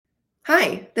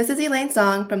Hi, this is Elaine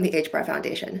Song from the HBAR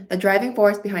Foundation, the driving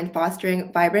force behind fostering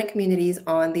vibrant communities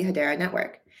on the Hedera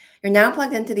network. You're now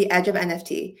plugged into the edge of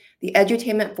NFT, the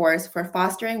edutainment force for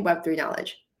fostering Web3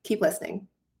 knowledge. Keep listening.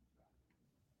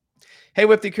 Hey,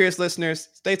 Web3 curious listeners,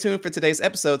 stay tuned for today's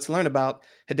episode to learn about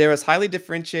Hedera's highly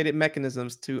differentiated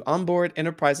mechanisms to onboard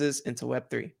enterprises into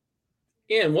Web3.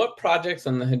 And what projects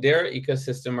on the Hedera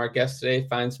ecosystem our guest today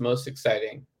finds most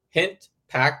exciting? Hint,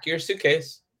 pack your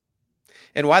suitcase.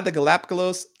 And why the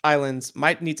Galapagos Islands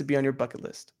might need to be on your bucket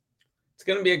list. It's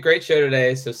going to be a great show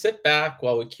today, so sit back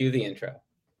while we cue the intro.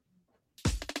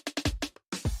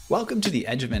 Welcome to The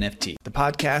Edge of NFT, the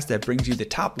podcast that brings you the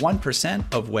top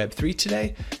 1% of Web3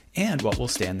 today and what will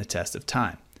stand the test of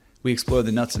time. We explore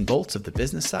the nuts and bolts of the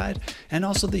business side and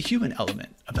also the human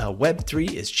element of how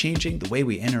Web3 is changing the way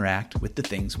we interact with the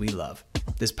things we love.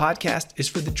 This podcast is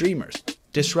for the dreamers,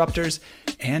 disruptors,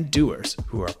 and doers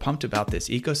who are pumped about this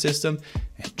ecosystem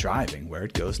and driving where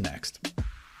it goes next.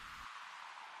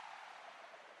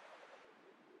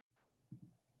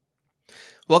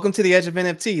 Welcome to The Edge of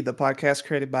NFT, the podcast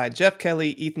created by Jeff Kelly,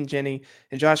 Ethan Jenny,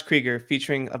 and Josh Krieger,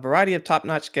 featuring a variety of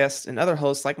top-notch guests and other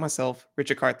hosts like myself,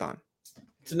 Richard Carthon.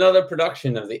 It's another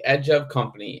production of The Edge of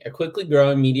Company, a quickly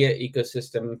growing media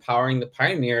ecosystem empowering the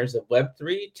pioneers of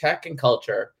Web3, tech, and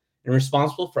culture, and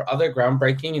responsible for other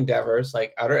groundbreaking endeavors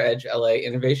like Outer Edge LA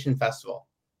Innovation Festival.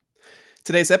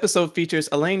 Today's episode features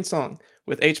Elaine Song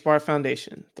with HBAR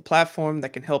Foundation, the platform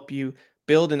that can help you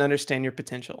build and understand your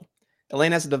potential.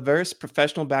 Elaine has a diverse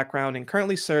professional background and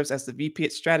currently serves as the VP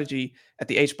at Strategy at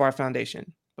the HBAR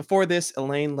Foundation. Before this,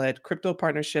 Elaine led crypto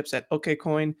partnerships at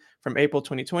OKCoin from April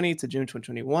 2020 to June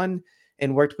 2021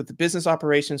 and worked with the business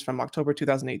operations from October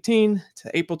 2018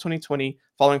 to April 2020,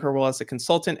 following her role as a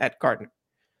consultant at Gartner.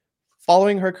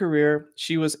 Following her career,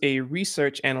 she was a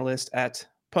research analyst at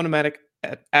Ponomatic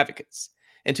Advocates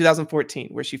in 2014,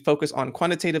 where she focused on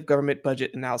quantitative government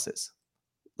budget analysis,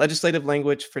 legislative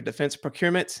language for defense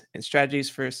procurement, and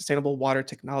strategies for sustainable water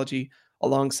technology,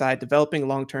 alongside developing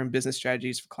long-term business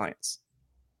strategies for clients.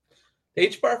 The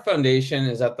HBAR Foundation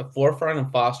is at the forefront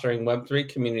of fostering Web3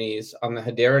 communities on the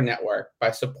Hedera network by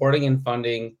supporting and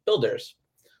funding builders.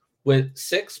 With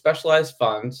 6 specialized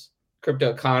funds,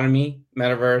 crypto economy,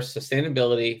 metaverse,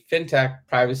 sustainability, fintech,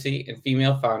 privacy, and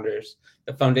female founders,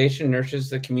 the foundation nurtures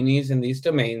the communities in these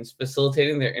domains,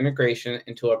 facilitating their integration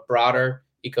into a broader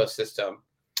ecosystem.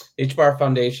 HBAR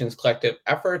Foundation's collective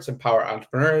efforts empower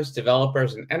entrepreneurs,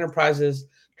 developers, and enterprises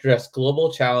to address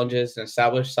global challenges and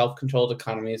establish self-controlled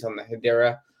economies on the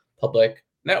Hedera public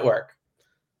network.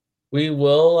 We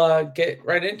will get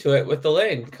right into it with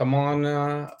Elaine. Come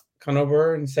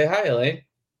over and say hi, Elaine.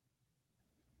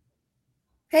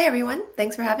 Hey, everyone.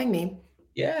 Thanks for having me.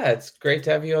 Yeah, it's great to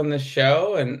have you on the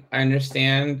show. And I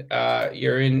understand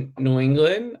you're in New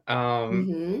England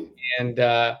and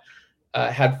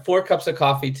had 4 cups of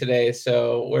coffee today.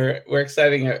 So we're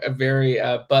exciting a very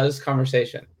buzz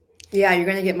conversation. Yeah, you're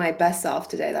going to get my best self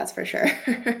today. That's for sure.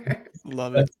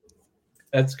 Love it.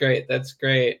 That's great. That's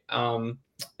great.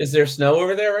 Is there snow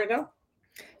over there right now?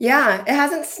 Yeah, it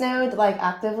hasn't snowed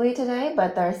actively today,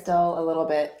 but there's still a little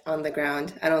bit on the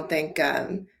ground. I don't think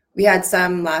we had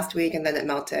some last week and then it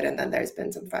melted and then there's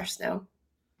been some fresh snow.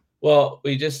 Well,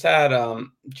 we just had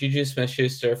Juju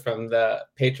Smith-Schuster from the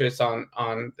Patriots on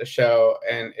the show,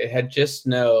 and it had just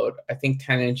snowed, I think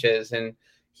 10 inches, and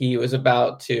he was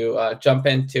about to jump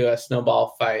into a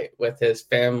snowball fight with his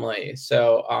family.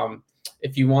 So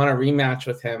if you want a rematch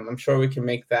with him, I'm sure we can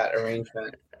make that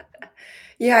arrangement.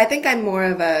 Yeah, I think I'm more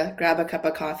of a grab a cup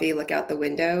of coffee, look out the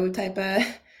window type of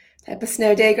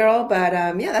snow day girl. But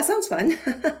yeah, that sounds fun.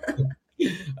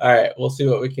 All right, we'll see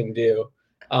what we can do.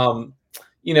 To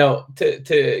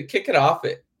kick it off,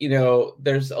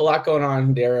 there's a lot going on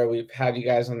in Hedera. We've had you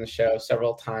guys on the show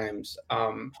several times.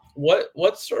 What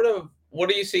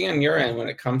are you seeing on your end when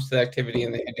it comes to the activity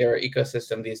in the Hedera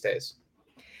ecosystem these days?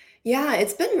 Yeah,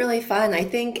 it's been really fun. I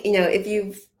think,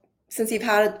 since you've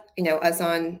had, us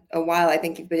on a while, I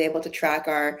think you've been able to track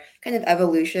our kind of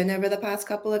evolution over the past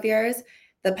couple of years.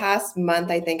 The past month,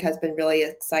 I think, has been really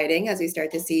exciting as we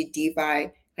start to see DeFi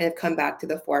kind of come back to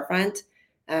the forefront.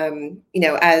 As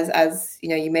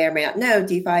you may or may not know,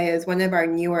 DeFi is one of our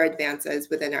newer advances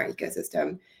within our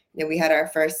ecosystem. We had our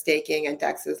first staking and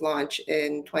DEXs launch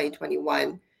in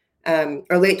 2021,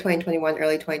 or late 2021,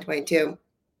 early 2022.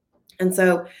 And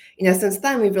so, since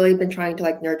then, we've really been trying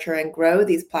to nurture and grow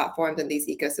these platforms and these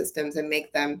ecosystems and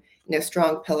make them,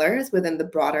 strong pillars within the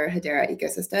broader Hedera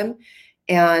ecosystem.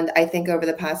 And I think over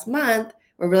the past month,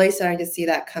 we're really starting to see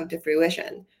that come to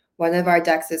fruition. One of our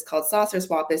DEXs called Saucer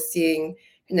Swap is seeing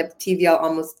TVL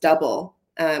almost double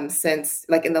since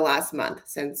like in the last month,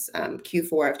 since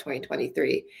Q4 of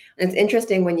 2023. And it's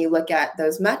interesting when you look at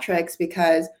those metrics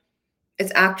because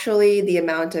it's actually the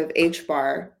amount of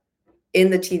HBAR in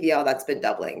the TVL that's been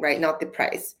doubling, right? Not the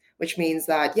price, which means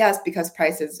that yes, because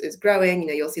price is growing,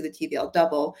 you'll see the TVL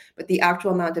double, but the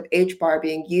actual amount of HBAR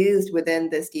being used within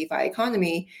this DeFi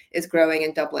economy is growing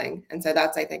and doubling. And so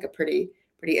that's, I think, a pretty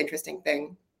interesting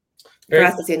thing for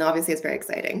us to see. And obviously it's very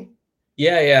exciting.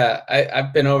 Yeah.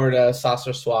 I've been over to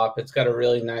Saucer Swap. It's got a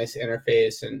really nice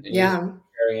interface and user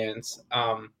experience.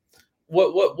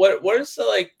 What is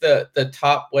the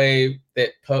top way that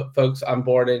folks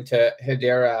onboard into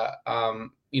Hedera,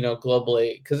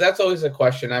 globally? Because that's always a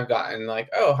question I've gotten, like,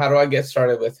 oh, how do I get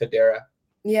started with Hedera?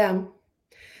 Yeah.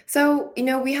 So,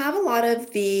 we have a lot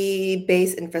of the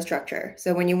base infrastructure.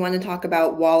 So when you want to talk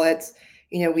about wallets,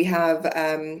 we have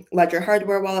Ledger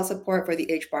hardware wallet support for the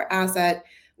HBAR asset.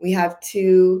 We have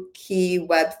two key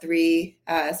Web3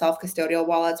 self-custodial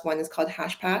wallets. One is called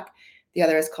Hashpack. The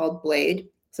other is called Blade.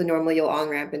 So normally you'll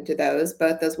on-ramp into those.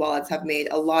 Both those wallets have made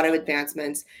a lot of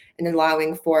advancements in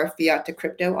allowing for fiat to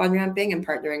crypto on-ramping and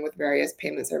partnering with various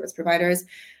payment service providers.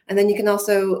 And then you can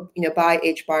also, buy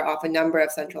HBAR off a number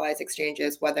of centralized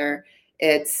exchanges, whether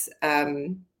it's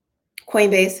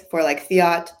Coinbase for like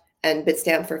fiat and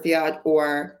Bitstamp for fiat,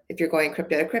 or if you're going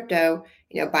crypto to crypto,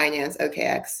 Binance,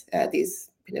 OKX, these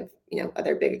kind of,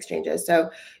 other big exchanges. So,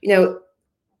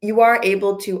 you are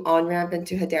able to on-ramp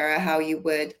into Hedera how you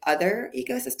would other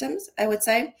ecosystems, I would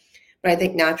say. But I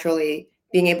think naturally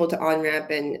being able to on-ramp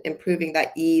and improving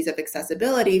that ease of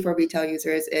accessibility for retail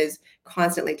users is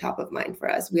constantly top of mind for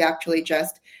us. We actually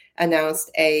just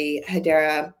announced a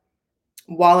Hedera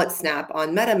wallet snap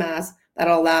on MetaMask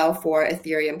that'll allow for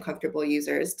Ethereum comfortable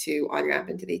users to on-ramp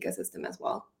into the ecosystem as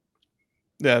well.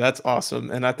 Yeah, that's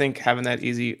awesome. And I think having that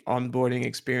easy onboarding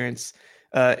experience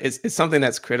is something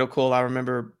that's critical. I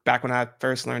remember back when I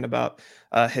first learned about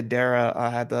Hedera, I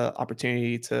had the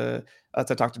opportunity to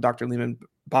talk to Dr. Lehman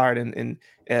Bard in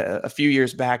a few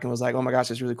years back, and was like, oh my gosh,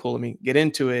 it's really cool. Let me get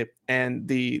into it. And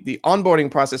the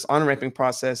onboarding process, on-ramping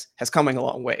process has come a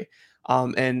long way.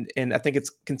 And I think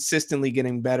it's consistently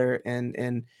getting better.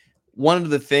 And one of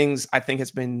the things I think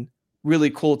has been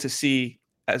really cool to see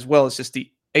as well is just the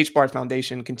HBAR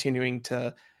Foundation continuing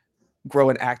to grow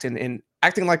and act and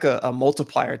acting like a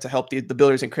multiplier to help the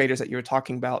builders and creators that you were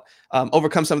talking about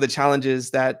overcome some of the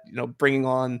challenges that bringing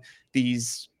on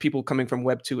these people coming from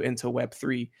Web 2 into Web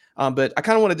 3. But I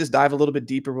kind of want to just dive a little bit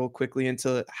deeper real quickly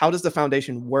into how does the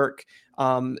foundation work,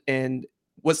 and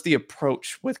what's the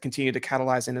approach with continuing to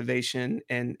catalyze innovation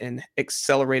and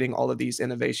accelerating all of these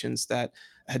innovations that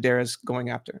Hedera is going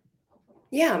after?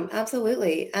 Yeah,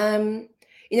 absolutely.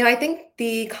 I think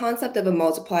the concept of a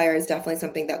multiplier is definitely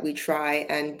something that we try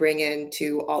and bring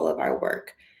into all of our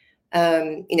work.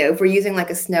 If we're using like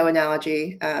a snow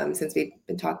analogy, since we've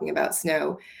been talking about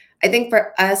snow, I think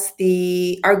for us,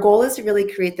 our goal is to really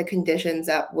create the conditions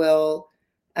that will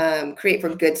create for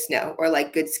good snow or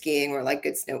like good skiing or like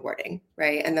good snowboarding,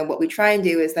 right? And then what we try and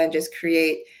do is then just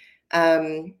create,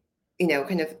 kind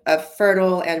of a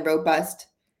fertile and robust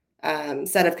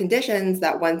set of conditions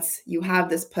that once you have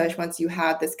this push, once you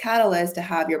have this catalyst to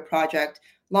have your project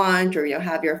launch or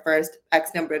have your first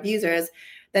X number of users,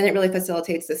 then it really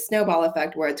facilitates the snowball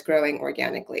effect where it's growing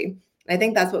organically. And I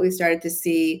think that's what we started to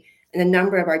see in a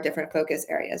number of our different focus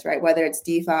areas, right? Whether it's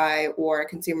DeFi or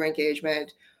consumer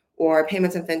engagement or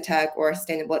payments and fintech or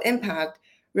sustainable impact,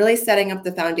 really setting up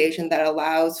the foundation that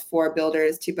allows for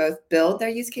builders to both build their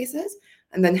use cases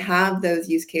and then have those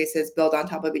use cases build on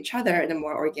top of each other in a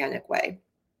more organic way.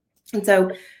 And so,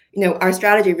 our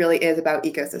strategy really is about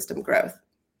ecosystem growth.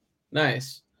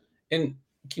 Nice. And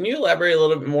can you elaborate a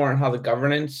little bit more on how the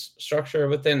governance structure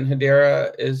within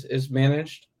Hedera is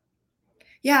managed?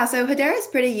 Yeah, so Hedera is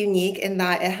pretty unique in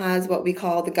that it has what we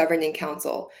call the governing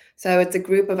council. So it's a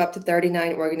group of up to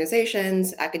 39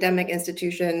 organizations, academic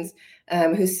institutions,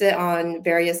 who sit on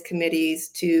various committees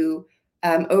to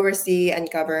oversee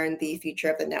and govern the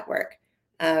future of the network.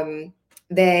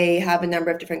 They have a number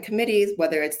of different committees,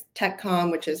 whether it's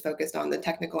TechCom, which is focused on the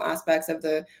technical aspects of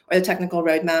the technical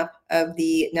roadmap of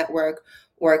the network,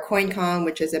 or CoinCom,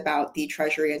 which is about the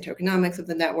treasury and tokenomics of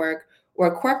the network,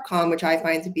 or CorpCom, which I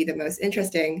find to be the most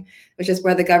interesting, which is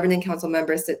where the governing council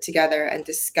members sit together and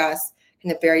discuss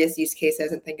kind of various use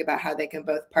cases and think about how they can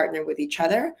both partner with each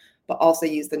other, but also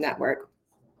use the network.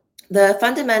 The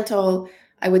fundamental,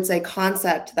 I would say,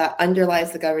 concept that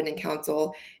underlies the governing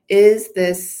council is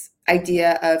this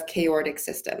idea of chaotic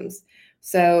systems.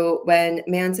 So when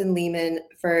Manson Lehman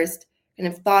first kind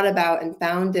of thought about and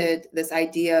founded this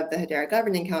idea of the Hedera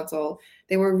Governing Council,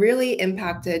 they were really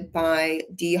impacted by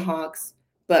D. Hawk's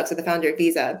book, so the founder of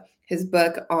Visa, his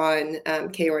book on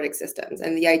chaotic systems,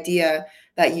 and the idea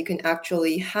that you can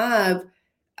actually have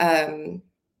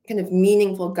kind of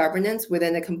meaningful governance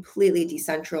within a completely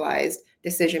decentralized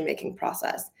decision-making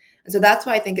process. And so that's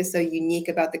why I think is so unique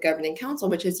about the governing council,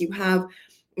 which is you have,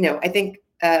 I think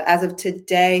as of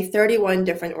today, 31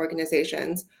 different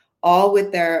organizations, all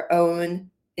with their own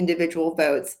individual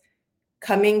votes,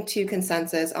 coming to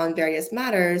consensus on various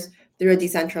matters through a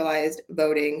decentralized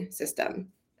voting system.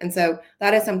 And so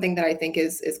that is something that I think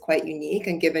is quite unique,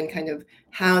 and given kind of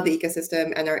how the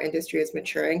ecosystem and our industry is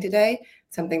maturing today,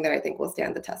 something that I think will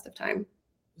stand the test of time.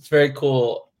 It's very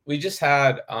cool. We just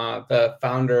had the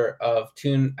founder of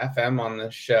Tune FM on the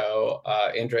show,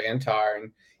 Andrew Antar,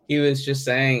 and he was just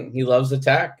saying he loves the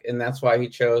tech, and that's why he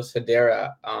chose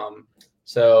Hedera.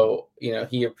 So,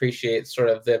 he appreciates sort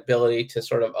of the ability to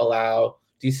sort of allow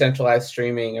decentralized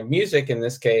streaming of music in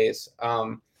this case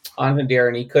on Hedera,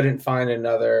 and he couldn't find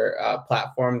another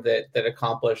platform that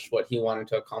accomplished what he wanted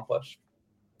to accomplish.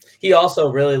 He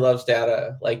also really loves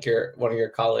data, like one of your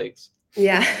colleagues.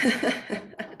 Yeah.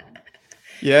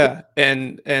 Yeah.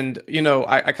 And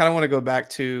I kind of want to go back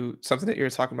to something that you were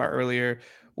talking about earlier,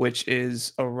 which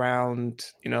is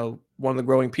around, one of the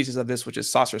growing pieces of this, which is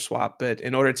saucer swap. But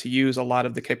in order to use a lot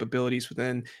of the capabilities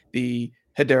within the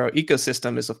Hedera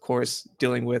ecosystem is, of course,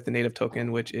 dealing with the native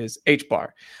token, which is HBAR.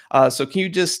 So can you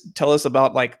just tell us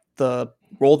about like the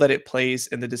role that it plays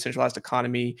in the decentralized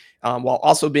economy while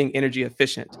also being energy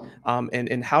efficient?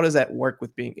 And how does that work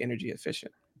with being energy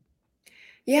efficient?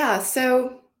 Yeah,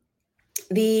 so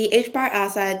the HBAR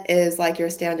asset is like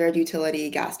your standard utility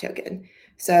gas token.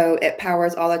 So it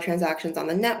powers all the transactions on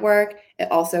the network.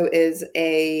 It also is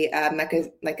a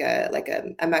mechanism,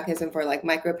 a mechanism for like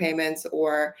micropayments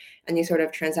or any sort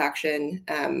of transaction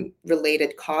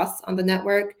related costs on the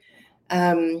network.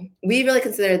 We really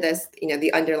consider this,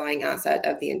 the underlying asset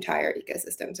of the entire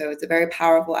ecosystem. So it's a very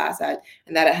powerful asset,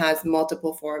 and that it has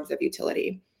multiple forms of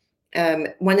utility.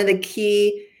 One of the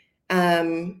key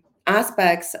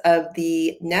aspects of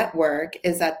the network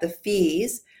is that the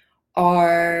fees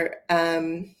are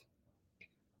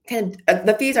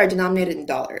the fees are denominated in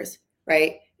dollars,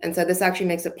 right? And so this actually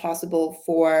makes it possible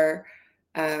for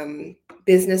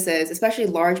businesses, especially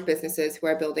large businesses who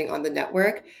are building on the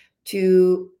network,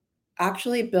 to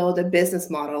actually build a business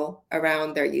model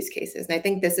around their use cases. And I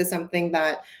think this is something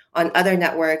that on other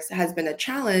networks has been a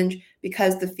challenge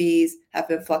because the fees have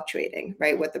been fluctuating,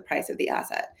 right, with the price of the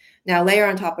asset. Now, layer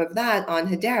on top of that, on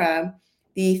Hedera,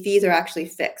 the fees are actually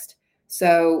fixed.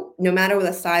 So no matter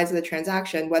the size of the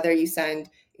transaction, whether you send,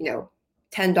 $10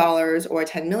 or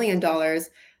 $10 million,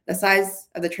 the size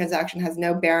of the transaction has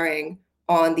no bearing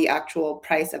on the actual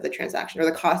price of the transaction or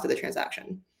the cost of the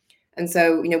transaction. And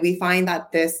so, we find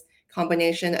that this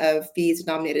combination of fees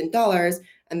denominated in dollars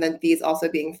and then fees also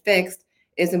being fixed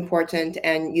is important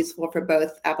and useful for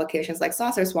both applications like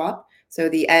saucer swap. So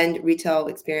the end retail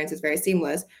experience is very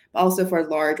seamless, but also for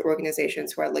large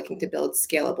organizations who are looking to build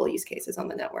scalable use cases on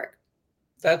the network.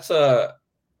 That's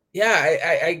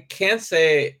I can't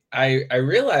say I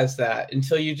realized that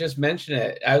until you just mentioned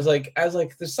it. I was like,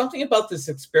 there's something about this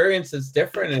experience that's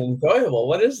different and enjoyable.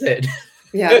 What is it?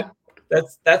 Yeah.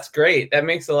 That's great. That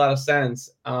makes a lot of sense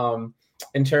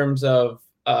in terms of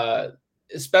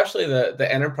especially the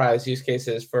enterprise use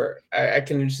cases. I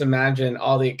can just imagine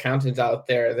all the accountants out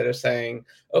there that are saying,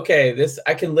 okay, this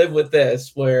I can live with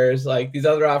this, whereas like these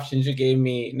other options you gave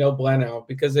me, no bueno,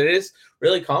 because it is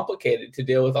really complicated to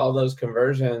deal with all those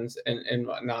conversions and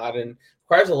whatnot, and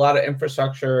requires a lot of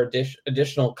infrastructure,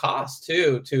 additional costs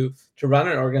too, to run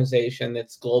an organization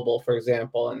that's global, for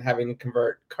example, and having to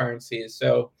convert currencies.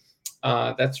 So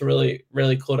that's really,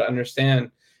 really cool to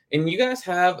understand. And you guys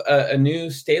have a new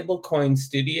stablecoin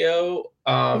studio,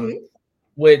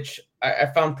 which I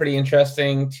found pretty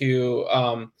interesting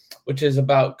which is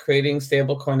about creating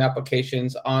stablecoin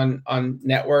applications on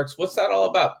networks. What's that all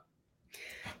about?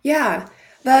 Yeah,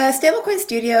 the Stablecoin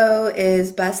Studio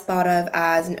is best thought of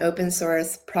as an open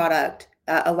source product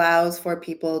that allows for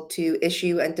people to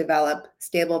issue and develop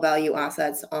stable value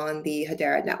assets on the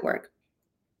Hedera network.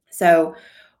 So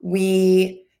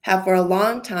we have for a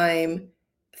long time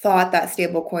thought that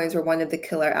stablecoins were one of the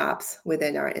killer apps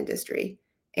within our industry.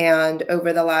 And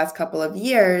over the last couple of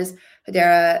years,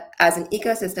 Hedera as an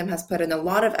ecosystem has put in a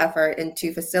lot of effort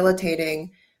into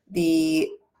facilitating the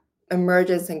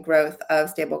emergence and growth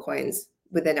of stablecoins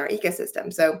within our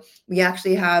ecosystem. So we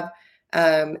actually have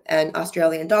an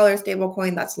Australian dollar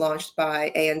stablecoin that's launched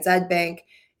by ANZ Bank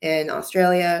in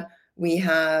Australia. We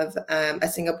have a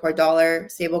Singapore dollar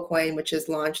stablecoin, which is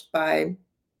launched by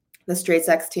the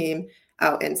StraightSex team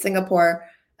out in Singapore.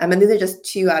 And these are just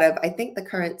 2 out of, I think, the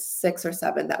current 6 or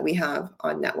 7 that we have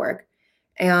on network.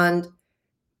 And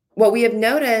what we have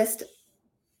noticed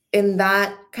in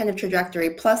that kind of trajectory,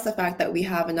 plus the fact that we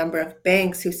have a number of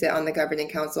banks who sit on the governing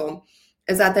council,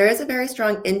 is that there is a very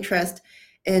strong interest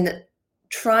in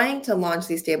trying to launch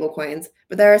these stablecoins,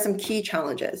 but there are some key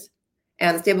challenges.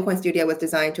 And the Stablecoin Studio was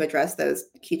designed to address those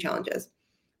key challenges.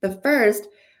 The first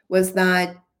was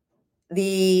that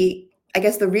the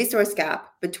resource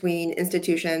gap between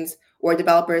institutions or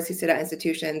developers who sit at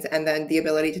institutions and then the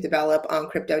ability to develop on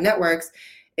crypto networks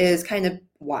is kind of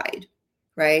wide,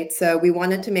 right? So we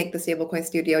wanted to make the Stablecoin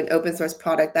Studio an open source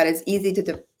product that is easy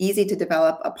to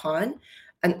develop upon,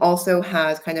 and also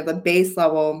has kind of a base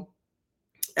level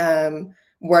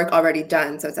work already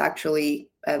done. So it's actually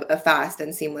a fast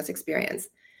and seamless experience.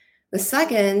 The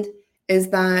second is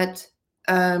that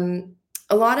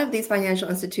a lot of these financial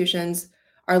institutions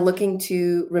are looking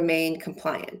to remain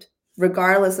compliant,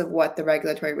 regardless of what the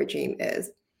regulatory regime is.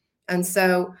 And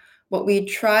so what we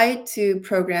try to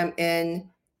program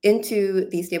into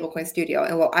the Stablecoin Studio,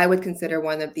 and what I would consider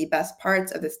one of the best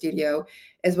parts of the studio,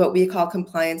 is what we call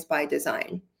compliance by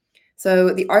design.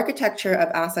 So the architecture of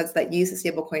assets that use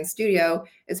the Stablecoin Studio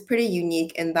is pretty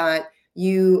unique in that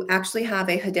you actually have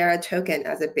a Hedera token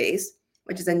as a base,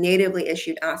 which is a natively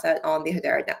issued asset on the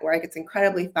Hedera network. It's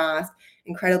incredibly fast,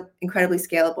 incredibly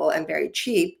scalable, and very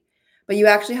cheap. But you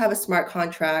actually have a smart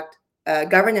contract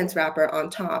governance wrapper on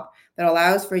top that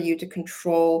allows for you to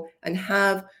control and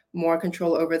have more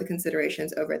control over the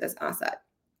considerations over this asset.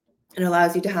 It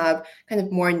allows you to have kind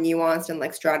of more nuanced and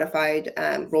like stratified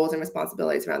roles and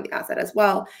responsibilities around the asset as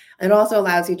well. And it also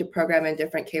allows you to program in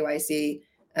different KYC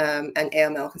and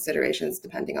AML considerations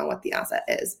depending on what the asset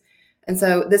is. And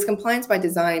so this compliance by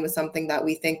design was something that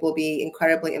we think will be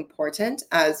incredibly important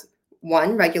as,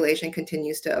 one, regulation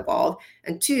continues to evolve,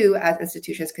 and two, as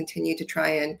institutions continue to try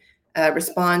and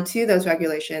respond to those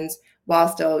regulations while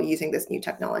still using this new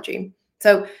technology.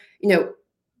 So,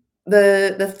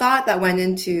 the thought that went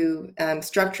into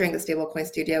structuring the Stablecoin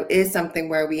Studio is something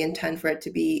where we intend for it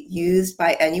to be used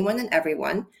by anyone and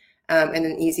everyone in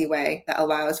an easy way that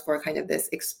allows for kind of this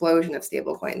explosion of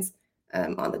stablecoins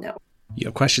on the network. You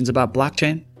have questions about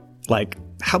blockchain? Like,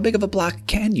 how big of a block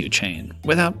can you chain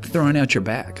without throwing out your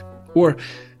back? Or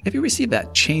if you receive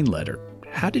that chain letter,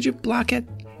 how did you block it?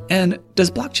 And does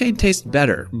blockchain taste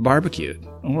better barbecued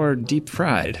or deep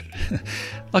fried?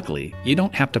 Luckily, you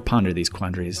don't have to ponder these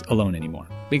quandaries alone anymore,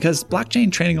 because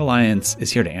Blockchain Training Alliance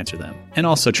is here to answer them and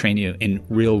also train you in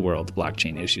real-world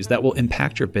blockchain issues that will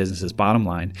impact your business's bottom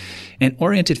line and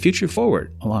orient it future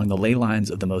forward along the ley lines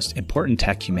of the most important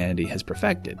tech humanity has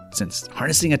perfected since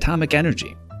harnessing atomic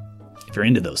energy. If you're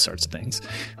into those sorts of things,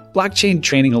 Blockchain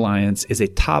Training Alliance is a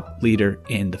top leader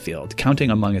in the field,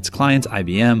 counting among its clients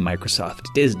IBM,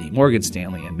 Microsoft, Disney, Morgan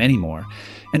Stanley, and many more,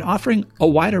 and offering a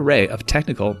wide array of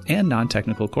technical and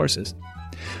non-technical courses.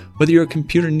 Whether you're a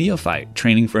computer neophyte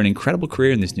training for an incredible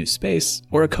career in this new space,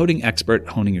 or a coding expert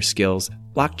honing your skills,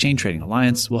 Blockchain Training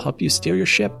Alliance will help you steer your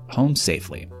ship home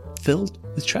safely, filled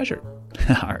with treasure.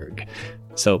 Arg.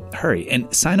 So hurry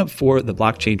and sign up for the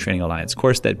Blockchain Training Alliance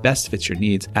course that best fits your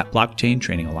needs at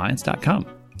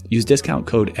blockchaintrainingalliance.com. Use discount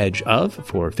code EDGEOF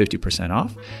for 50%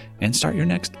 off and start your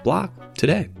next block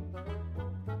today.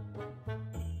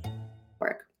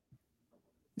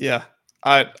 Yeah,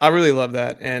 I really love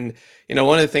that. And,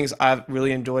 one of the things I've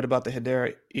really enjoyed about the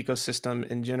Hedera ecosystem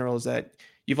in general is that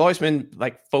you've always been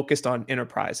like focused on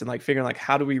enterprise and like figuring like,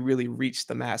 how do we really reach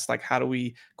the mass? Like, how do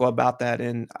we go about that?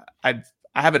 And I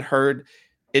haven't heard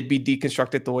it be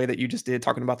deconstructed the way that you just did,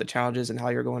 talking about the challenges and how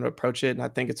you're going to approach it. And I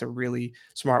think it's a really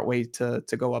smart way to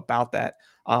go about that.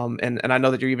 And I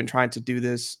know that you're even trying to do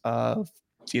this, to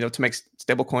make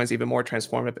stablecoins even more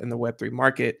transformative in the Web3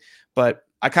 market. But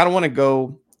I kind of want to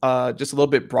go just a little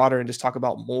bit broader and just talk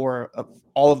about more of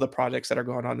all of the projects that are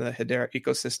going on in the Hedera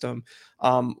ecosystem.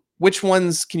 Which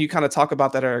ones can you kind of talk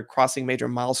about that are crossing major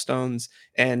milestones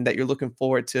and that you're looking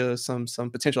forward to some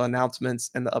potential announcements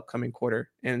in the upcoming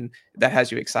quarter and that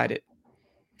has you excited?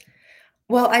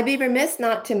 Well, I'd be remiss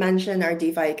not to mention our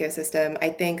DeFi ecosystem. I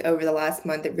think over the last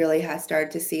month, it really has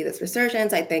started to see this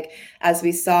resurgence. I think as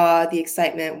we saw the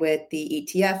excitement with the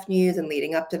ETF news and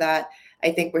leading up to that,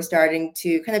 I think we're starting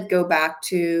to kind of go back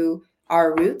to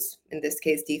our roots, in this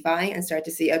case, DeFi, and start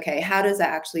to see, okay, how does that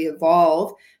actually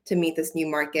evolve to meet this new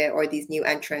market or these new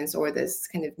entrants or this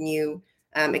kind of new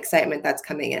excitement that's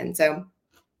coming in. So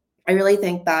I really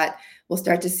think that we'll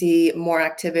start to see more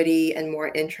activity and more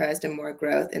interest and more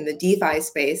growth in the DeFi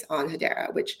space on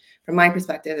Hedera, which from my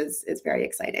perspective is very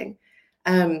exciting.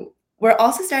 We're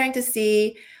also starting to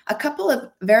see a couple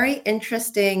of very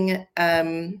interesting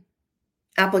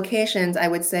applications, I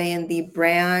would say, in the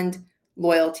brand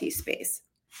loyalty space.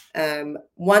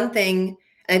 One thing,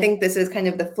 and I think this is kind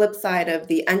of the flip side of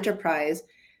the enterprise,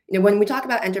 when we talk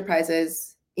about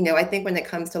enterprises, I think when it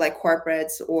comes to like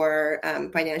corporates or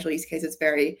financial use cases,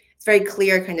 it's very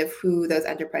clear kind of who those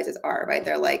enterprises are, right?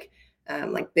 They're like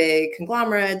big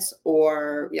conglomerates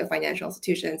or financial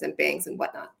institutions and banks and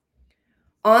whatnot.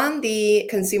 On the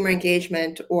consumer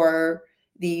engagement or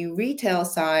the retail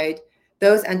side,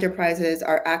 those enterprises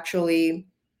are actually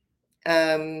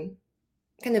kind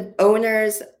of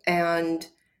owners and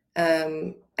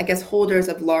I guess holders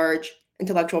of large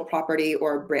intellectual property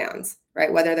or brands,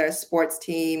 right? Whether they're sports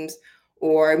teams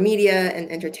or media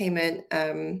and entertainment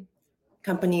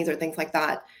companies or things like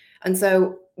that. And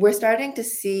so we're starting to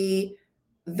see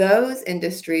those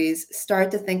industries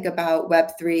start to think about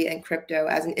Web3 and crypto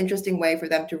as an interesting way for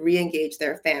them to re-engage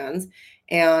their fans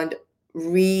and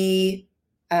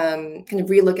kind of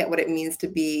relook at what it means to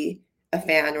be a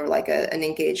fan or like an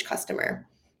engaged customer.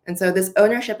 And so this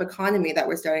ownership economy that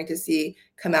we're starting to see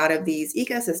come out of these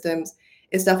ecosystems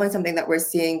is definitely something that we're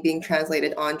seeing being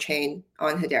translated on chain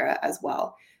on Hedera as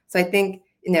well. So I think,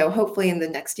 hopefully in the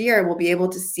next year, we'll be able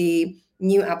to see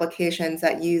new applications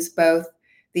that use both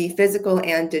the physical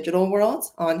and digital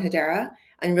worlds on Hedera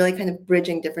and really kind of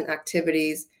bridging different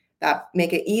activities that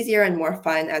make it easier and more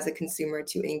fun as a consumer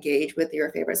to engage with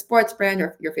your favorite sports brand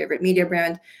or your favorite media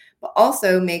brand, but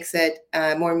also makes it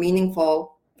more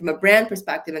meaningful from a brand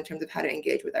perspective in terms of how to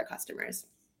engage with our customers.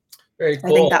 Very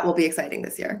cool. I think that will be exciting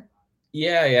this year.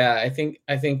 Yeah. I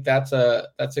think that's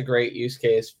a great use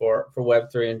case for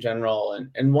Web3 in general,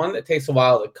 and one that takes a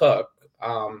while to cook.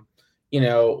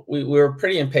 We were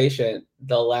pretty impatient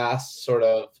the last sort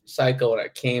of cycle when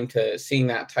it came to seeing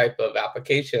that type of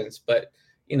applications. But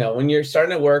when you're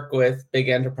starting to work with big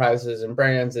enterprises and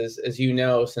brands, as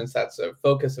since that's a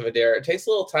focus of Hedera, it takes a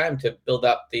little time to build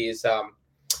up these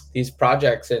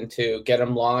projects and to get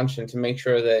them launched and to make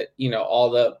sure that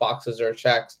all the boxes are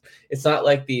checked. It's not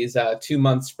like these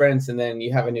 2-month sprints and then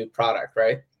you have a new product,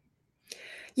 right?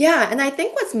 Yeah, and I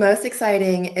think what's most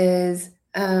exciting is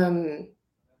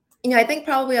I think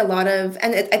probably a lot of,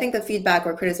 and I think the feedback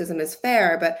or criticism is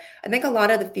fair, but I think a lot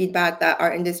of the feedback that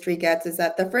our industry gets is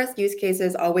that the first use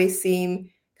cases always seem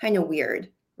kind of weird,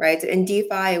 right? So in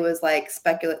DeFi, it was like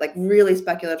really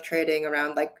speculative trading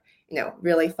around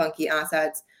really funky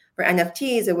assets. For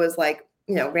NFTs, it was like,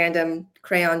 random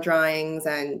crayon drawings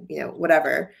and,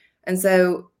 whatever. And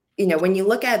so, when you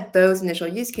look at those initial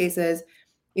use cases,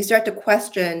 you start to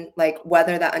question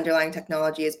whether that underlying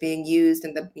technology is being used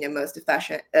in the most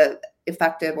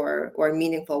effective or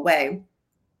meaningful way.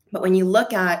 But when you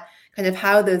look at kind of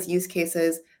how those use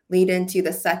cases lead into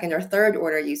the second or third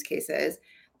order use cases,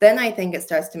 then I think it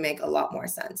starts to make a lot more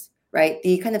sense, right?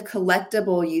 The kind of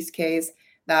collectible use case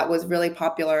that was really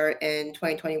popular in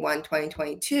 2021,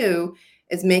 2022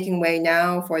 is making way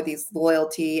now for these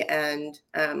loyalty and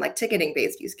ticketing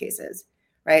based use cases.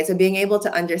 Right. So being able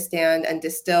to understand and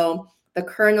distill the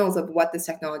kernels of what this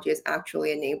technology is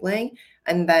actually enabling,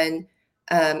 and then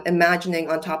imagining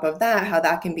on top of that how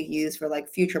that can be used for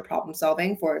future problem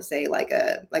solving for, say,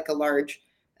 a large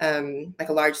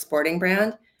sporting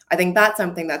brand. I think that's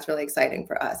something that's really exciting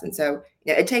for us. And so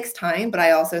it takes time, but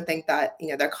I also think that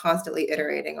they're constantly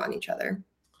iterating on each other.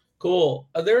 Cool.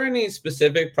 Are there any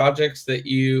specific projects that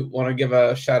you want to give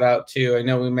a shout out to? I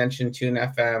know we mentioned Tune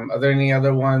FM. Are there any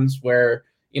other ones where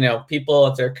people,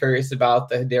 if they're curious about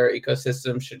the Hedera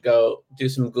ecosystem, should go do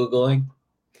some Googling?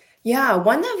 Yeah,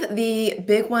 one of the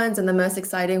big ones and the most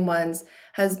exciting ones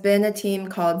has been a team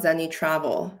called Zenny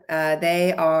Travel.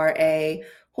 They are a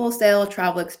wholesale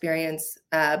travel experience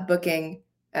booking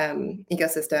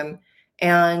ecosystem.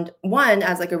 And one,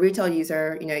 as a retail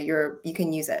user, you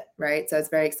can use it, right? So it's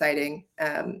very exciting,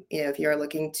 if you're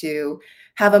looking to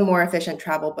have a more efficient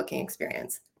travel booking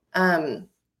experience.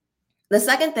 The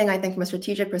second thing I think from a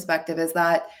strategic perspective is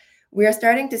that we are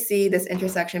starting to see this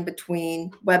intersection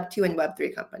between Web2 and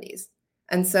Web3 companies.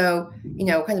 And so,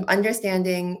 kind of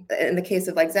understanding, in the case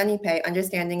of ZennyPay,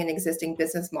 understanding an existing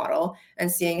business model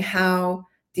and seeing how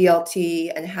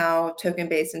DLT and how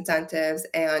token-based incentives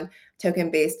and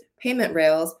token-based payment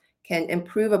rails can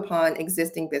improve upon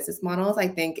existing business models, I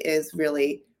think is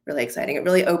really, really exciting. It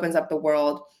really opens up the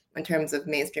world in terms of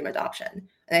mainstream adoption.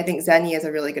 And I think Zenny is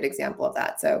a really good example of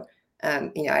that. So,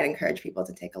 I'd encourage people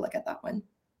to take a look at that one.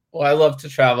 Well, I love to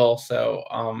travel, so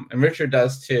and Richard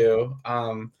does too.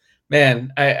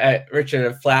 Man, Richard,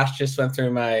 a flash just went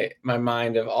through my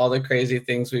mind of all the crazy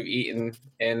things we've eaten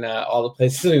in all the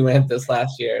places we went this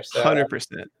last year. So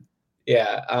 100%.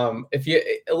 Yeah.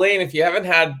 Elaine, if you haven't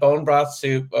had bone broth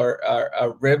soup or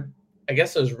a rib I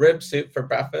guess it was rib soup for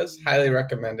breakfast. Highly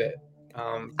recommend it.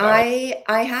 I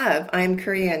have. I'm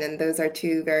Korean, and those are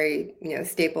two very,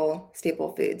 staple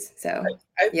foods. So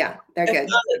I, yeah, they're I good.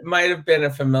 thought it might have been a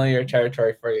familiar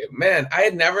territory for you. Man, I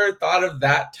had never thought of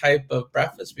that type of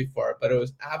breakfast before, but it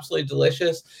was absolutely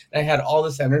delicious. And I had all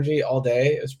this energy all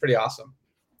day. It was pretty awesome.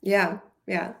 Yeah,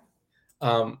 yeah.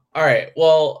 All right.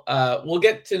 Well, we'll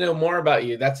get to know more about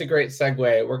you. That's a great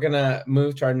segue. We're going to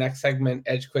move to our next segment,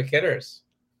 Edge Quick Hitters.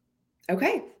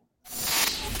 Okay.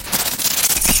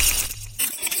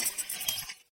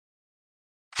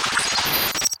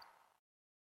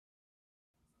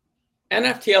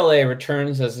 NFTLA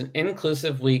returns as an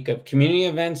inclusive week of community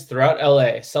events throughout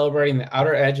LA, celebrating the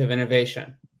outer edge of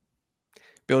innovation.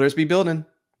 Builders be building.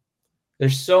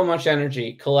 There's so much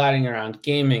energy colliding around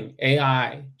gaming,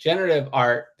 AI, generative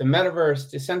art, the metaverse,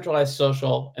 decentralized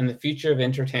social, and the future of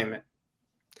entertainment.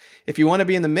 If you want to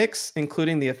be in the mix,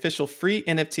 including the official free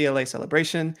NFTLA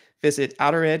celebration, visit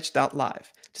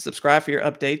outeredge.live to subscribe for your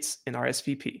updates and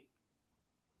RSVP.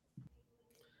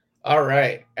 All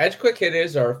right. Edge Quick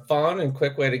Hitters are a fun and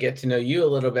quick way to get to know you a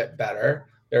little bit better.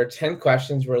 There are 10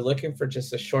 questions. We're looking for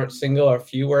just a short single or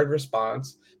few word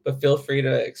response, but feel free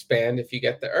to expand if you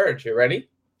get the urge. You ready?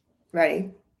 Ready.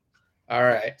 All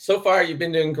right. So far, you've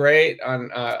been doing great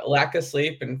on lack of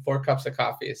sleep and 4 cups of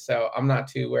coffee. So I'm not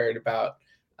too worried about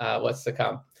what's to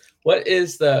come. What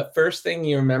is the first thing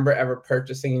you remember ever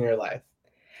purchasing in your life?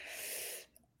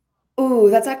 Ooh,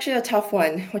 that's actually a tough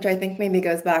one, which I think maybe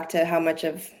goes back to how much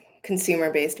of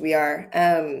consumer-based we are.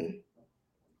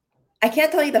 I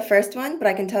can't tell you the first one, but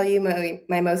I can tell you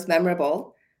my most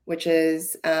memorable, which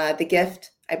is the gift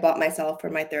I bought myself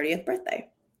for my 30th birthday.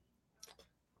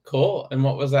 Cool. And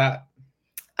what was that?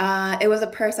 It was a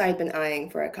purse I'd been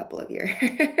eyeing for a couple of years.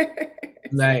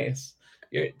 Nice.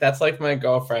 That's like my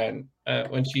girlfriend.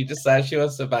 When she decides she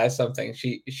wants to buy something,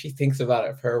 she thinks about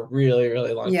it for a really,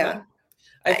 really long Yeah. time.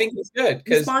 I think it's good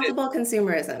because Responsible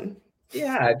consumerism.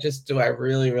 yeah, just do I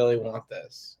really, really want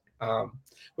this?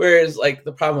 Whereas like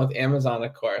the problem with Amazon,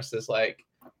 of course, is like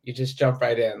you just jump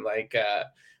right in.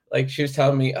 Like she was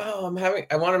telling me, oh,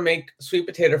 I want to make sweet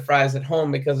potato fries at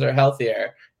home because they're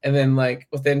healthier. And then like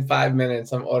within 5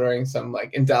 minutes, I'm ordering some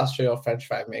like industrial French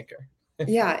fry maker.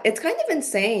 Yeah, it's kind of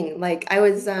insane. Like I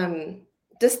was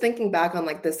just thinking back on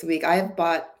like this week, I have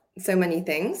bought so many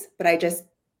things, but I just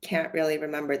can't really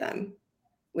remember them,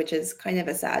 which is kind of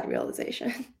a sad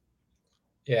realization.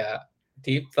 Yeah,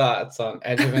 deep thoughts on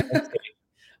edge of NFT.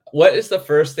 What is the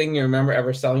first thing you remember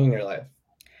ever selling in your life?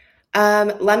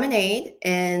 Lemonade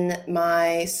in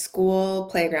my school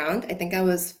playground. I think I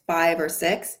was 5 or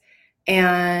 6,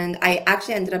 and I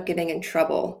actually ended up getting in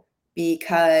trouble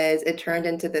because it turned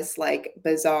into this like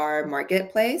bizarre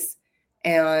marketplace,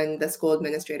 and the school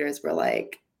administrators were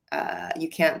like, "You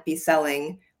can't be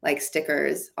selling like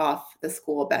stickers off the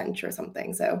school bench or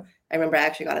something." So I remember I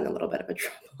actually got in a little bit of a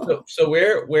trouble. So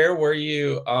where were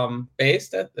you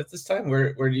based at this time?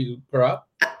 Where do you grow up?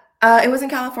 It was in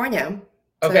California.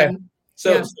 Okay.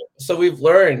 So yeah. So we've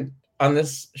learned on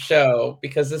this show,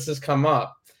 because this has come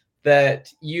up,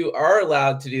 that you are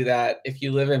allowed to do that if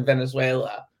you live in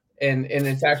Venezuela. And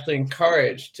it's actually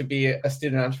encouraged to be a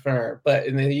student entrepreneur. But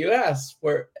in the US,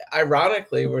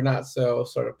 ironically, we're not so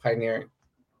sort of pioneering.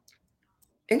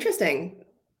 Interesting.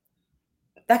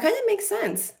 That kind of makes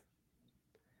sense.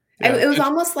 Yeah. It was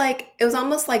almost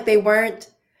like they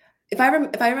weren't, if I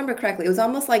remember correctly, it was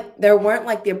almost like there weren't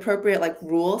like the appropriate like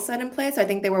rules set in place. I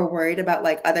think they were worried about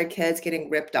like other kids getting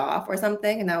ripped off or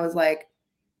something. And I was like,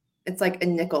 it's like a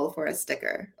nickel for a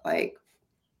sticker. Like,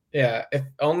 Yeah, if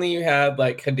only you had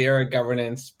like Hedera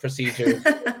governance procedures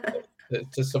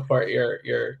to support your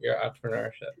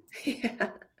entrepreneurship. yeah.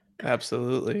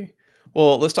 Absolutely.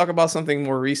 Well, let's talk about something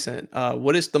more recent.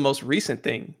 What is the most recent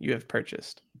thing you have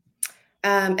purchased?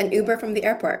 An Uber from the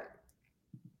airport.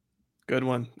 Good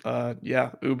one.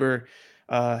 Yeah, Uber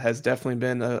has definitely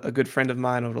been a good friend of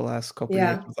mine over the last couple of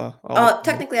years. Yeah. With all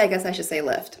Technically, I guess I should say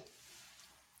Lyft.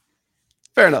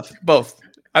 fair enough. Both.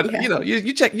 Yeah.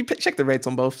 You check the rates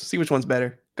on both. See which one's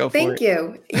better. Go for Thank it.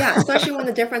 you. Yeah, especially when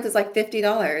the difference is like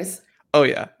 $50. Oh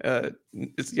yeah,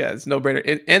 it's no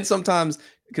brainer. And sometimes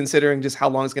considering just how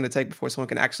long it's going to take before someone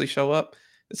can actually show up,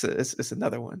 it's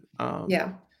another one.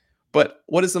 Yeah. But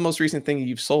what is the most recent thing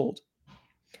you've sold?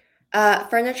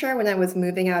 Furniture when I was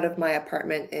moving out of my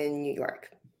apartment in New York.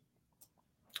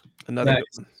 Another Nice.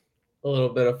 good one. A little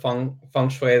bit of feng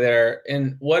shui there.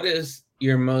 And what is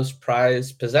your most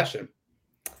prized possession?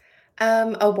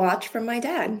 A watch from my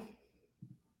dad.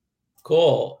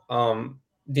 Cool.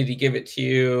 Did he give it to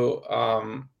you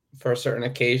for a certain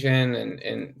occasion?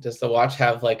 And does the watch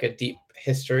have like a deep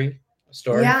history?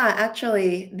 story? Yeah,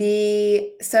 actually,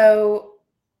 so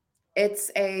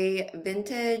it's a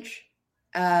vintage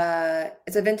Rolex.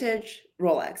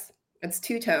 It's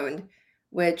two-toned,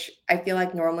 which I feel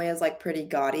like normally is like pretty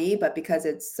gaudy, but because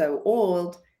it's so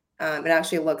old, it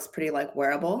actually looks pretty like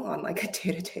wearable on like a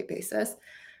day-to-day basis.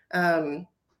 Um,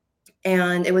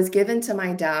 and it was given to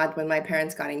my dad when my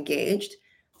parents got engaged.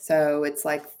 So it's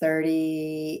like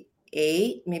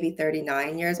 38, maybe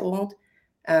 39 years old.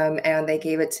 And they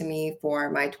gave it to me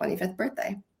for my 25th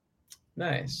birthday.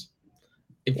 Nice.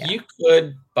 If Yeah. you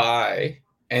could buy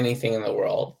anything in the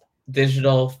world,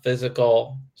 digital,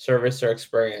 physical, service, or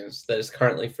experience that is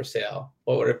currently for sale,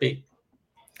 what would it be?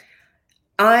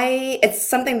 It's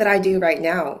something that I do right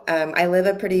now. I live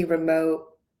a pretty remote,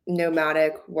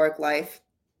 nomadic work life.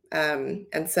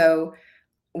 And so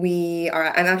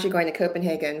I'm actually going to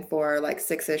Copenhagen for like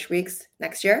 6-ish weeks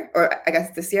next year, or I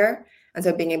guess this year. And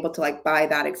so being able to like buy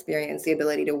that experience, the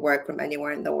ability to work from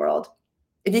anywhere in the world.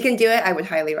 If you can do it, I would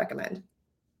highly recommend.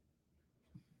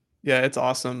 Yeah, it's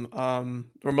awesome.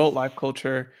 Remote life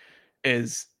culture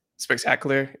is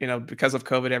spectacular. Because of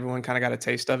COVID, everyone kind of got a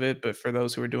taste of it. But for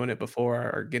those who were doing it before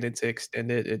or getting to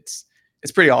extend it, it's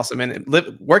pretty awesome. And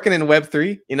working in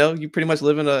Web3, you pretty much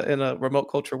live in a remote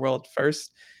culture world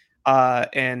first,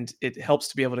 and it helps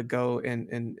to be able to go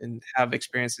and have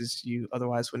experiences you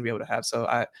otherwise wouldn't be able to have. So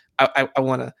I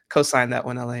want to co-sign that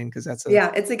one, Elaine, because that's a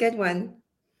Yeah, it's a good one.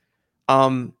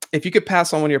 if you could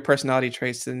pass on one of your personality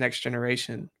traits to the next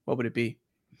generation, what would it be?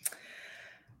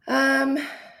 Um,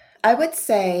 I would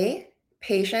say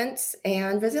patience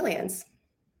and resilience.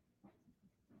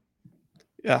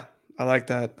 Yeah, I like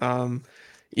that.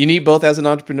 You need both as an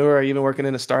entrepreneur or even working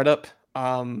in a startup,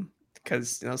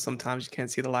 because sometimes you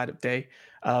can't see the light of day.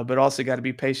 But also, you got to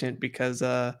be patient because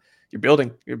you're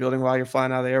building. You're building while you're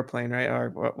flying out of the airplane, right? Or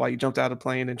while you jumped out of the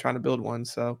plane and trying to build one.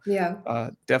 So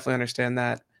Yeah. definitely understand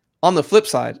that. On the flip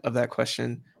side of that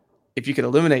question, if you could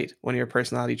eliminate one of your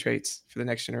personality traits for the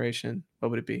next generation,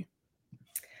 what would it be?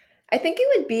 I think it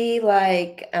would be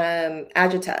like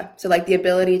agita. So like the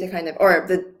ability to kind of, or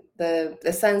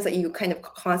the sense that you kind of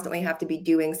constantly have to be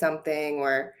doing something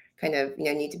or kind of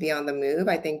need to be on the move.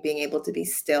 I think being able to be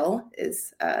still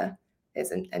is an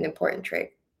important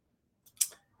trait.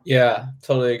 Yeah,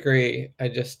 totally agree. I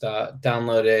just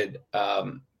downloaded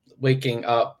Waking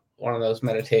Up, one of those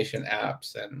meditation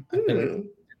apps, and I've been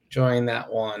enjoying that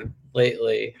one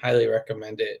lately. Highly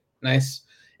recommend it. Nice.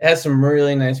 It has some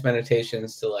really nice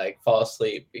meditations to like fall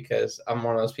asleep because I'm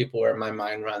one of those people where my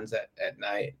mind runs at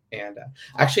night. And I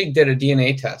actually did a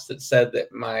DNA test that said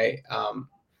that my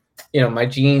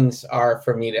genes are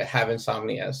for me to have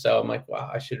insomnia. So I'm like, wow,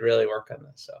 I should really work on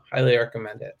this. So highly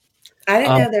recommend it. I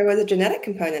didn't know there was a genetic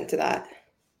component to that.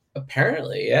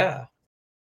 Apparently, yeah.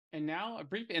 And now a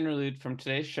brief interlude from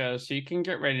today's show so you can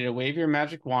get ready to wave your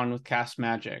magic wand with Cast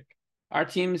Magic. Our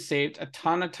team has saved a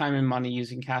ton of time and money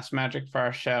using Cast Magic for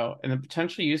our show, and the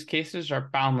potential use cases are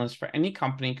boundless for any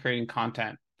company creating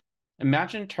content.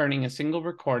 Imagine turning a single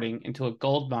recording into a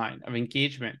goldmine of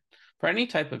engagement for any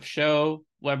type of show,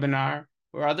 webinar,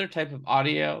 or other type of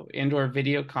audio and/or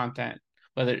video content,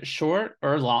 whether it's short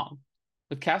or long.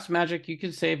 With Cast Magic, you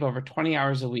can save over 20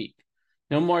 hours a week.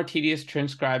 No more tedious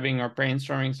transcribing or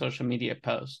brainstorming social media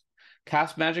posts.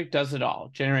 Cast Magic does it all,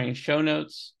 generating show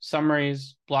notes,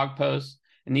 summaries, blog posts,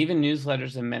 and even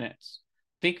newsletters in minutes.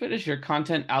 Think of it as your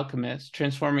content alchemist,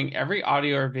 transforming every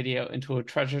audio or video into a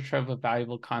treasure trove of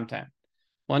valuable content.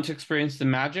 Want to experience the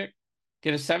magic?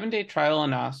 Get a 7-day trial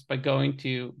on us by going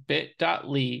to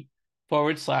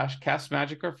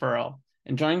bit.ly/castmagic referral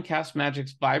and join Cast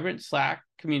Magic's vibrant Slack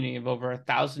community of over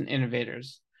 1,000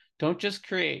 innovators. Don't just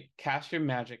create, cast your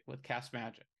magic with Cast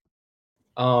Magic.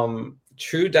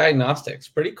 True Diagnostics,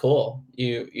 pretty cool.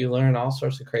 You learn all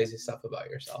sorts of crazy stuff about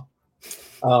yourself.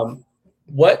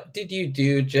 What did you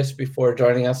do just before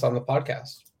joining us on the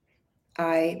podcast?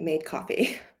 I made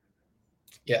coffee.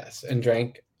 Yes, and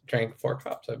drank 4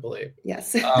 cups, I believe.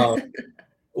 Yes.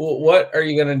 What are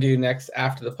you going to do next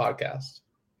after the podcast?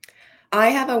 I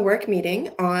have a work meeting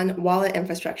on wallet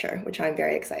infrastructure, which I'm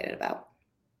very excited about.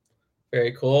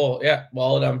 Very cool. Yeah,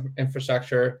 wallet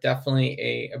infrastructure,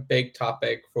 definitely a big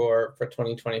topic for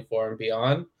 2024 and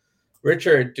beyond.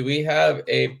 Richard, do we have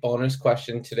a bonus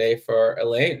question today for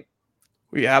Elaine?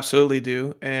 We absolutely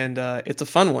do, and it's a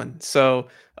fun one. So,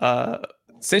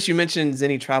 since you mentioned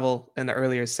Zenny Travel in the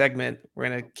earlier segment, we're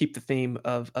going to keep the theme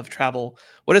of travel.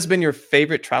 What has been your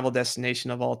favorite travel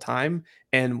destination of all time,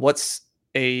 and what's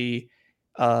a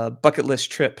bucket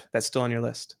list trip that's still on your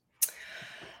list?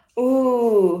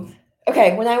 Ooh.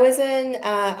 Okay, when I was in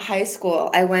high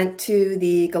school, I went to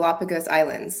the Galapagos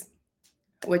Islands,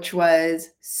 which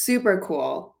was super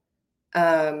cool.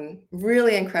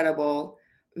 Really incredible,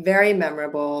 very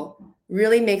memorable,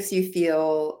 really makes you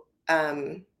feel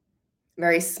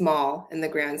very small in the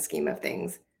grand scheme of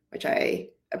things, which I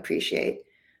appreciate.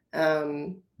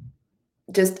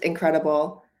 Just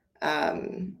incredible.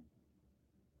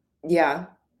 Yeah,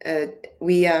 uh,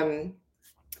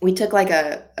 we took like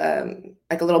a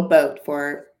little boat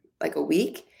for like a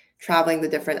week, traveling the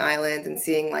different islands and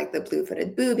seeing like the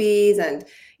blue-footed boobies and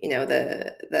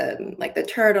the like the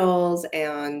turtles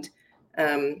and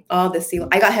all the sea.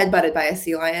 I got headbutted by a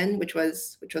sea lion, which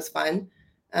was fun.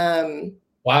 Um,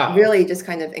 Wow. Really, just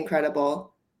kind of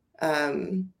incredible.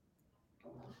 Um,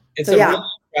 It's so a really yeah,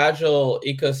 fragile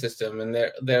ecosystem, and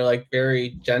they're like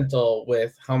very gentle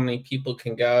with how many people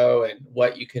can go and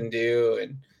what you can do,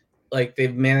 and like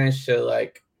they've managed to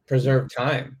like preserve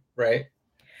time, right?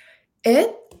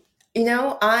 it.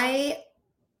 I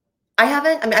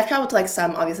haven't. I mean, I've traveled to like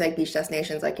some obviously like beach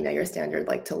destinations, like your standard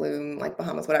like Tulum, like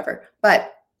Bahamas, whatever.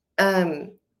 But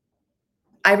um,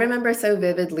 I remember so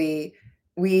vividly.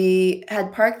 We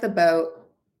had parked the boat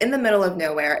in the middle of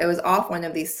nowhere. It was off one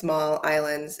of these small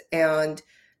islands, and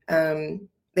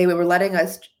they were letting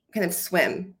us kind of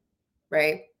swim,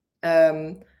 right?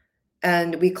 Um,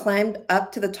 and we climbed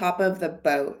up to the top of the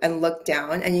boat and looked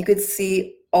down, and you could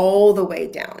see all the way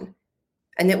down.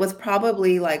 And it was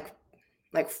probably like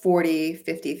 40,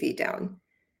 50 feet down.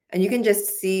 And you can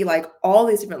just see like all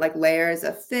these different like layers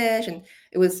of fish, and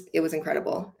it was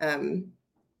incredible.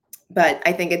 But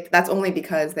I think that's only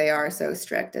because they are so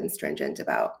strict and stringent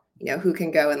about who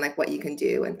can go and like what you can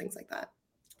do and things like that.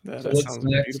 That, So that sounds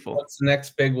beautiful. what's the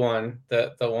next big one?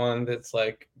 The one that's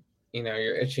like,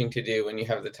 you're itching to do when you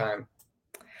have the time.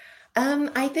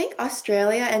 I think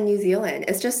Australia and New Zealand.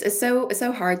 It's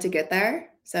so hard to get there.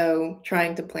 So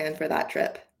trying to plan for that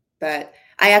trip. But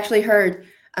I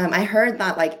heard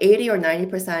that like 80 or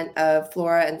 90% of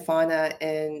flora and fauna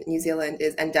in New Zealand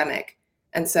is endemic.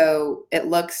 And so it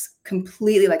looks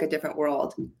completely like a different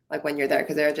world, like when you're there,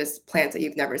 because they're just plants that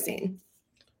you've never seen.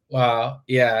 Wow.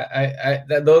 Yeah,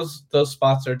 those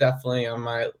spots are definitely on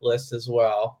my list as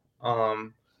well.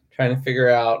 Trying to figure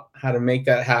out how to make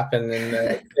that happen in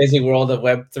the busy world of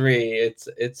Web3.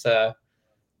 It's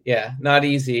yeah, not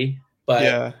easy, but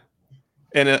Yeah.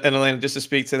 And Elena, just to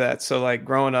speak to that, so like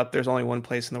growing up, there's only one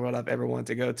place in the world I've ever wanted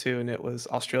to go to, and it was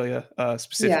Australia,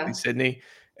 specifically Yeah. Sydney.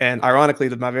 And ironically,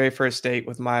 my very first date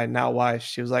with my now wife,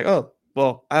 she was like, "Oh,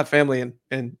 well, I have family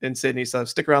in Sydney, so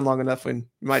stick around long enough when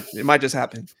it might just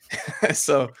happen."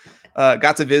 So,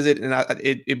 got to visit, and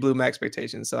it blew my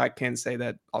expectations. So I can say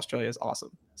that Australia is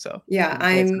awesome. So Yeah, looking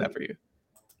forward to that I'm for you.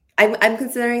 I'm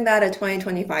considering that a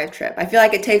 2025 trip. I feel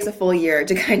like it takes a full year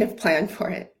to kind of plan for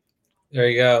it. there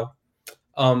you go.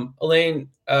 Elaine,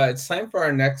 it's time for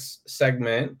our next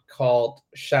segment called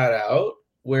Shout Out,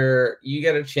 where you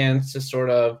get a chance to sort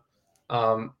of,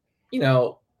 um, you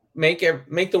know, make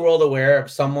the world aware of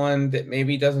someone that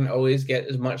maybe doesn't always get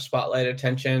as much spotlight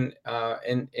attention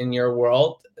in your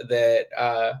world that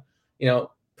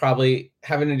probably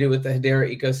having to do with the Hedera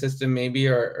ecosystem, maybe,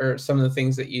 or some of the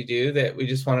things that you do that we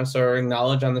just want to sort of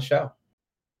acknowledge on the show.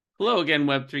 Hello again,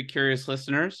 Web3 curious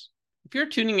listeners. If you're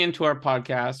tuning into our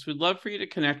podcast, we'd love for you to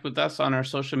connect with us on our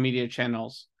social media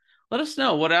channels. Let us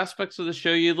know what aspects of the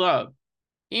show you love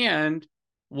and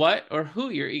what or who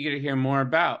you're eager to hear more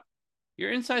about.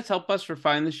 Your insights help us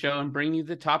refine the show and bring you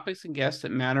the topics and guests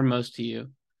that matter most to you.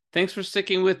 Thanks for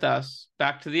sticking with us.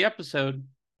 Back to the episode.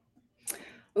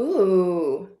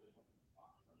 Ooh.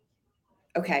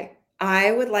 Okay.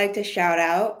 I would like to shout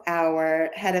out our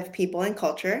head of people and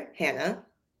culture, Hannah,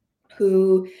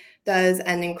 who does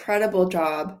an incredible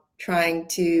job trying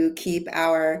to keep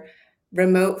our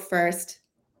remote first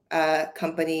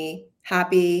company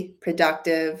happy,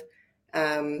 productive,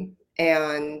 and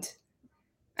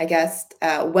I guess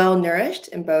well nourished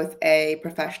in both a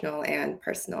professional and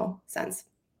personal sense.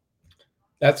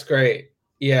 That's great.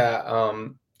 Yeah.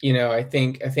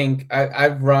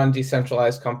 I've run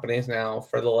decentralized companies now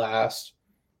for the last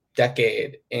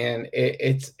decade, and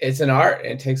it's an art.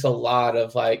 It takes a lot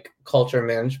of like culture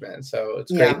management. So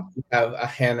it's great Yeah. to have a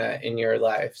Hannah in your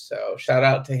life. So shout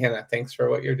out to Hannah. Thanks for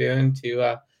what you're doing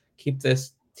to keep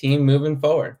this team moving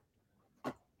forward.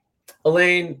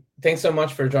 Elaine, thanks so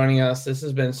much for joining us. This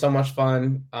has been so much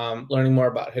fun, learning more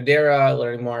about Hedera,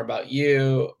 learning more about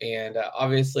you. And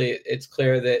obviously, it's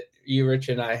clear that you, Rich,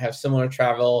 and I have similar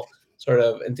travel sort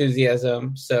of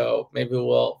enthusiasm. So maybe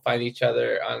we'll find each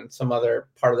other on some other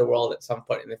part of the world at some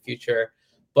point in the future.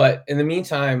 But in the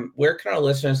meantime, where can our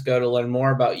listeners go to learn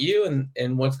more about you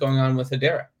and what's going on with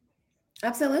Hedera?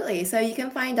 Absolutely. So you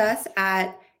can find us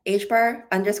at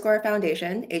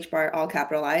HBAR_foundation, HBAR all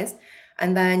capitalized.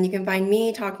 And then you can find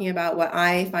me talking about what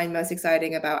I find most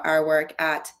exciting about our work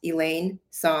at Elaine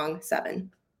Song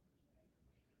 7.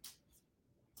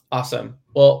 Awesome.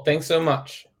 Well, thanks so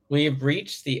much. We've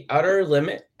reached the outer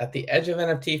limit at the edge of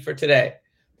NFT for today.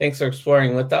 Thanks for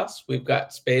exploring with us. We've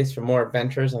got space for more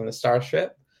adventures on the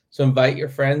Starship. So invite your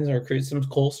friends and recruit some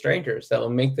cool strangers that will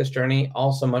make this journey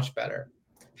all so much better.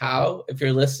 How? If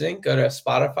you're listening, go to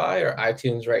Spotify or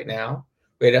iTunes right now,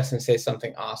 rate us and say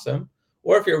something awesome.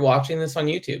 Or if you're watching this on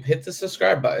YouTube, hit the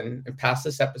subscribe button and pass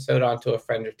this episode on to a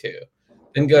friend or two.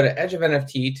 Then go to Edge of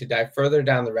NFT to dive further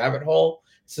down the rabbit hole.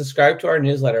 Subscribe to our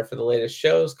newsletter for the latest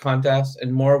shows, contests,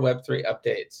 and more Web3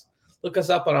 updates. Look us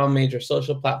up on all major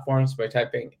social platforms by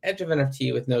typing Edge of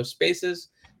NFT with no spaces.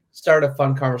 Start a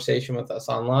fun conversation with us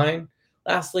online.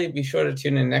 Lastly, be sure to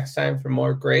tune in next time for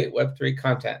more great Web3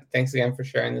 content. Thanks again for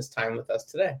sharing this time with us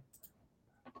today.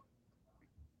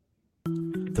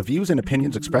 The views and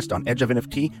opinions expressed on Edge of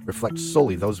NFT reflect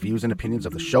solely those views and opinions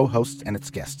of the show hosts and its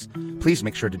guests. Please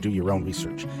make sure to do your own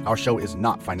research. Our show is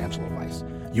not financial advice.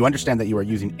 You understand that you are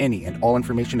using any and all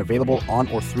information available on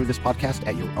or through this podcast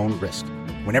at your own risk.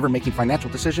 Whenever making financial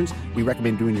decisions, we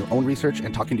recommend doing your own research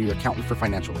and talking to your accountant for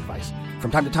financial advice. From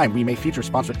time to time, we may feature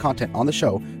sponsored content on the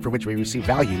show for which we receive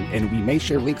value, and we may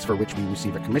share links for which we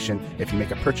receive a commission if you make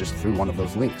a purchase through one of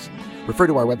those links. Refer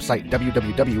to our website,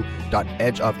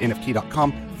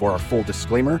 www.edgeofnft.com, for our full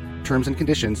disclaimer, terms and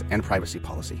conditions, and privacy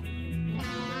policy.